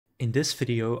In this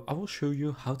video, I will show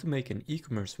you how to make an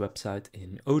e-commerce website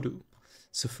in Odoo.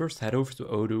 So first head over to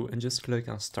Odoo and just click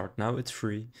on Start Now, it's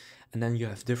free. And then you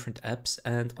have different apps,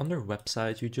 and under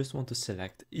website, you just want to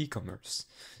select e-commerce.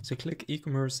 So click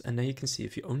e-commerce, and then you can see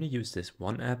if you only use this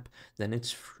one app, then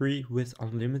it's free with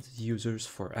unlimited users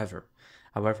forever.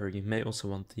 However, you may also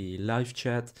want the live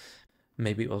chat,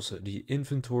 maybe also the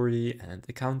inventory and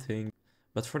accounting.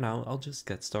 But for now, I'll just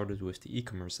get started with the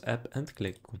e-commerce app and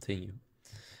click continue.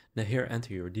 Now here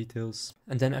enter your details,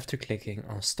 and then after clicking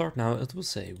on Start Now, it will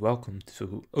say Welcome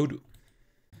to Odoo.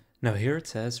 Now here it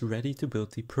says ready to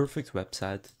build the perfect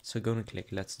website, so go and click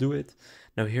Let's do it.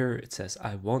 Now here it says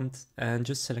I want, and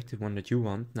just select the one that you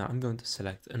want. Now I'm going to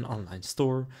select an online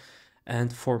store,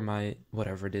 and for my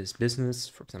whatever it is business,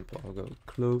 for example I'll go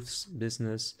clothes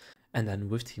business, and then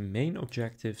with the main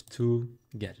objective to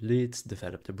get leads,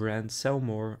 develop the brand, sell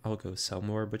more, I'll go sell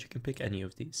more, but you can pick any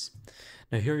of these.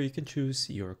 Now here you can choose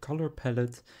your color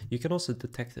palette. You can also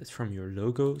detect it from your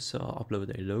logo, so I'll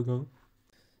upload a logo.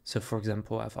 So for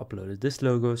example, I've uploaded this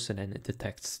logo, so then it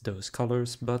detects those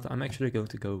colors, but I'm actually going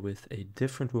to go with a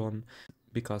different one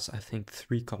because I think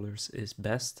 3 colors is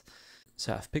best.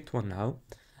 So I've picked one now.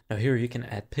 Now here you can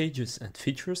add pages and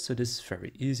features, so this is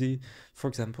very easy. For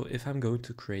example, if I'm going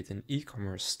to create an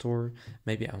e-commerce store,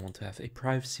 maybe I want to have a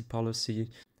privacy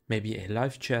policy, maybe a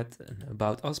live chat, an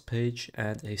About Us page,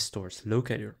 and a store's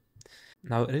locator.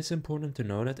 Now it is important to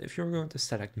know that if you're going to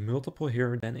select multiple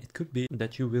here, then it could be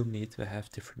that you will need to have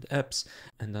different apps,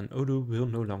 and then Odoo will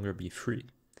no longer be free.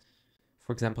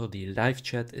 For example, the live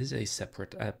chat is a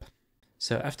separate app.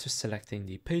 So after selecting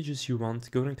the pages you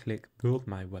want, go and click Build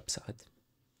My Website.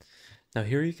 Now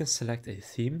here you can select a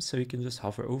theme, so you can just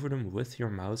hover over them with your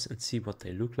mouse and see what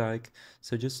they look like.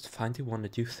 So just find the one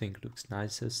that you think looks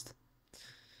nicest.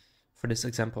 For this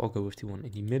example, I'll go with the one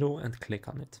in the middle and click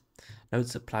on it. Now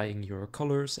it's applying your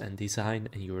colors and design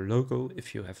and your logo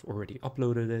if you have already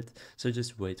uploaded it, so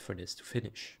just wait for this to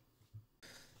finish.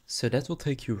 So that will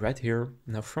take you right here.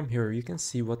 Now from here you can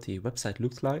see what the website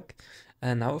looks like,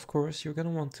 and now of course you're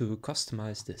going to want to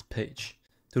customize this page.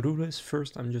 To do this,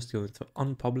 first I'm just going to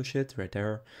unpublish it right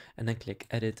there and then click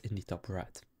edit in the top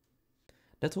right.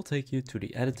 That will take you to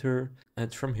the editor,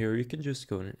 and from here you can just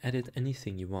go and edit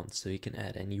anything you want. So you can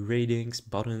add any ratings,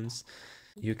 buttons,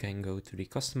 you can go to the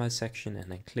customize section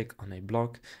and then click on a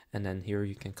block, and then here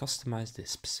you can customize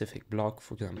this specific block.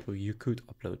 For example, you could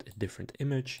upload a different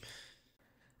image.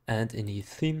 And in the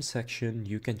theme section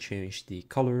you can change the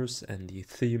colors and the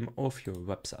theme of your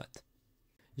website.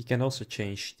 You can also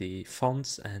change the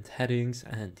fonts and headings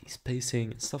and the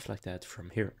spacing and stuff like that from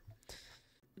here.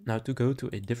 Now to go to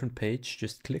a different page,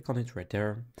 just click on it right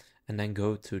there and then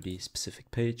go to the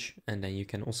specific page, and then you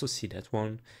can also see that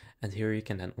one, and here you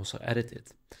can then also edit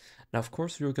it. Now of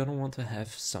course we're going to want to have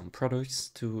some products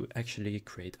to actually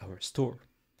create our store.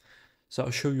 So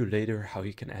I'll show you later how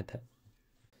you can add that.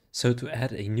 So to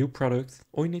add a new product,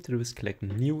 all you need to do is click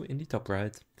new in the top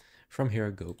right. From here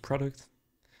go product.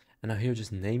 And now here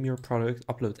just name your product,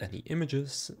 upload any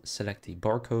images, select the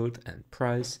barcode and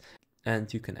price,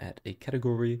 and you can add a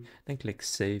category, then click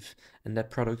save, and that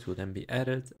product will then be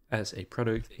added as a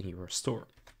product in your store.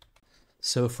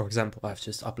 So for example, I've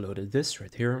just uploaded this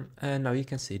right here, and now you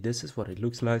can see this is what it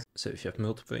looks like. So if you have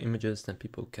multiple images, then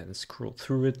people can scroll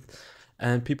through it,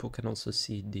 and people can also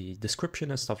see the description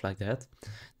and stuff like that.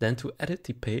 Then to edit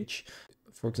the page,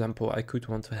 for example, I could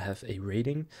want to have a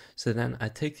rating, so then I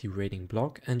take the rating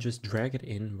block and just drag it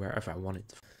in wherever I want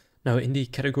it. Now in the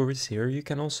categories here, you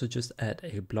can also just add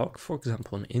a block, for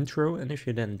example an intro, and if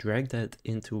you then drag that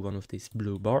into one of these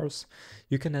blue bars,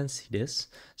 you can then see this.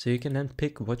 So you can then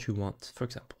pick what you want, for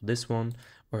example this one,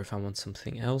 or if I want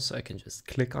something else, I can just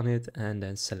click on it and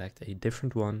then select a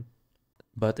different one.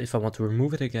 But if I want to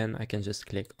remove it again, I can just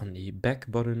click on the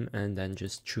back button and then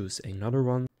just choose another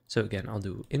one. So again, I'll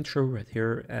do intro right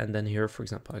here, and then here, for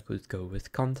example, I could go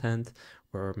with content,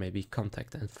 or maybe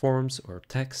contact and forms, or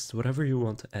text, whatever you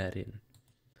want to add in.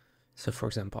 So for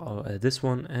example, I'll add this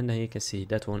one, and then you can see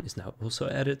that one is now also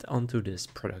added onto this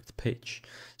product page.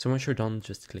 So once you're done,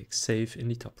 just click save in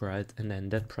the top right, and then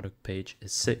that product page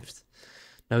is saved.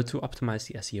 Now to optimize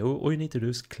the SEO, all you need to do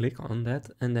is click on that,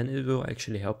 and then it will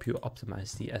actually help you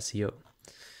optimize the SEO.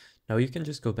 Now you can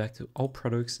just go back to all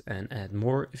products and add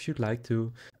more if you'd like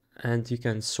to. And you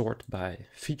can sort by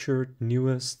featured,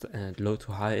 newest, and low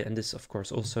to high, and this is of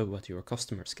course also what your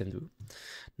customers can do.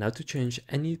 Now to change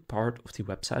any part of the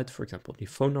website, for example the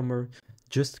phone number,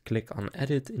 just click on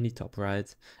edit in the top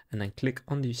right and then click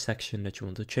on the section that you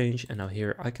want to change, and now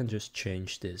here I can just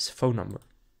change this phone number.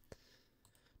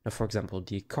 Now, for example,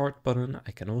 the cart button,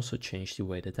 I can also change the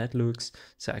way that that looks.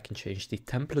 So I can change the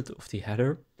template of the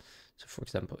header. So for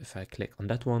example, if I click on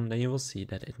that one, then you will see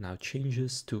that it now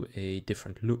changes to a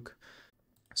different look.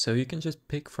 So you can just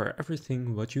pick for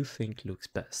everything what you think looks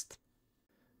best.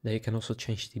 Then you can also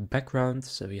change the background.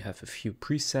 So you have a few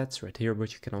presets right here,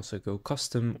 but you can also go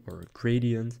custom or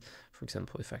gradient. For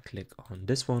example, if I click on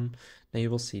this one, then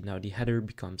you will see now the header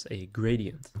becomes a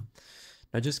gradient.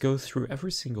 Now just go through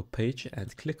every single page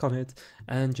and click on it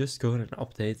and just go and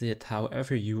update it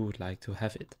however you would like to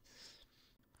have it.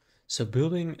 So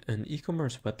building an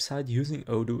e-commerce website using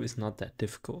Odoo is not that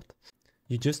difficult.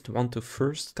 You just want to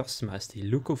first customize the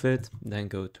look of it, then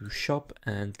go to shop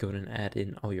and go and add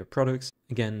in all your products,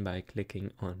 again by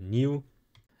clicking on new.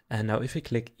 And now if you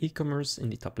click e-commerce in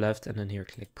the top left and then here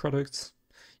click products,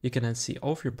 you can then see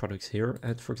all of your products here.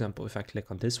 And for example, if I click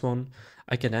on this one,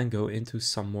 I can then go into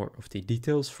some more of the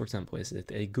details. For example, is it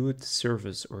a good,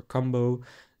 service, or combo?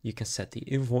 You can set the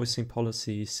invoicing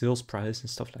policy, sales price and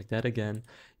stuff like that again.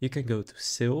 You can go to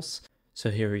sales. So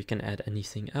here you can add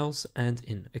anything else, and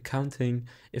in accounting,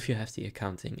 if you have the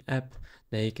accounting app,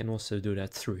 then you can also do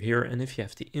that through here. And if you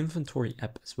have the inventory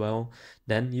app as well,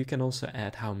 then you can also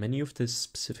add how many of this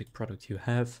specific product you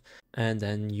have, and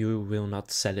then you will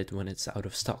not sell it when it's out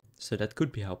of stock. So that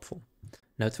could be helpful.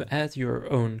 Now to add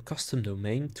your own custom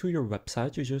domain to your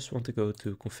website, you just want to go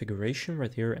to configuration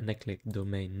right here and then click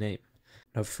domain name.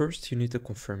 Now first you need to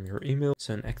confirm your email.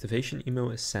 So an activation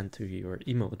email is sent to your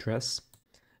email address.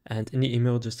 And in the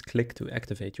email, just click to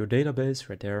activate your database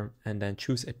right there and then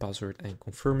choose a password and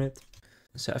confirm it.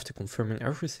 So after confirming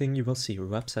everything, you will see your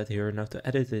website here. Now to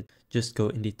edit it, just go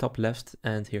in the top left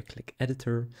and here click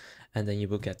editor, and then you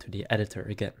will get to the editor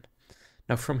again.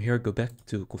 Now from here, go back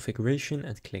to configuration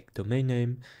and click domain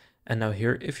name. And now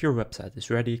here, if your website is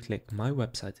ready, click my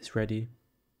website is ready.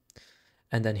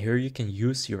 And then here you can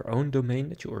use your own domain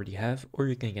that you already have, or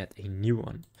you can get a new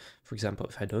one. For example,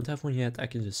 if I don't have one yet, I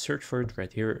can just search for it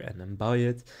right here and then buy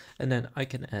it. And then I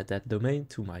can add that domain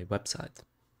to my website.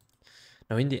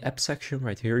 Now in the app section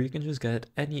right here, you can just get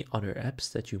any other apps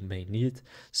that you may need,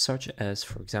 such as,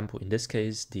 for example, in this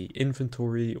case, the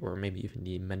inventory or maybe even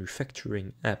the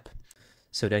manufacturing app.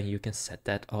 So then you can set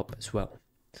that up as well.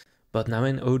 But now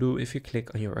in Odoo, if you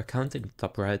click on your account in the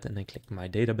top right and then click my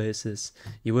databases,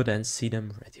 you will then see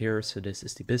them right here. So this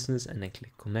is the business and then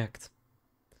click connect.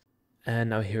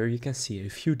 And now here you can see a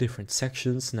few different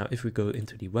sections. Now if we go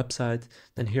into the website,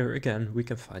 then here again we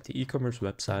can find the e-commerce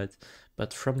website.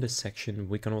 But from this section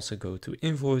we can also go to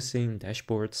invoicing,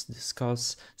 dashboards,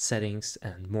 discuss, settings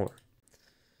and more.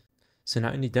 So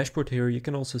now in the dashboard here you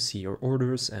can also see your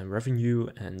orders and revenue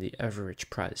and the average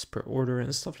price per order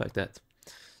and stuff like that.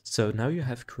 So now you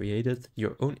have created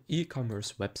your own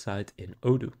e-commerce website in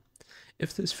Odoo.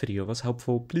 If this video was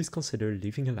helpful, please consider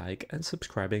leaving a like and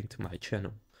subscribing to my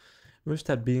channel. With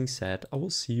that being said, I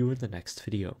will see you in the next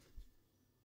video.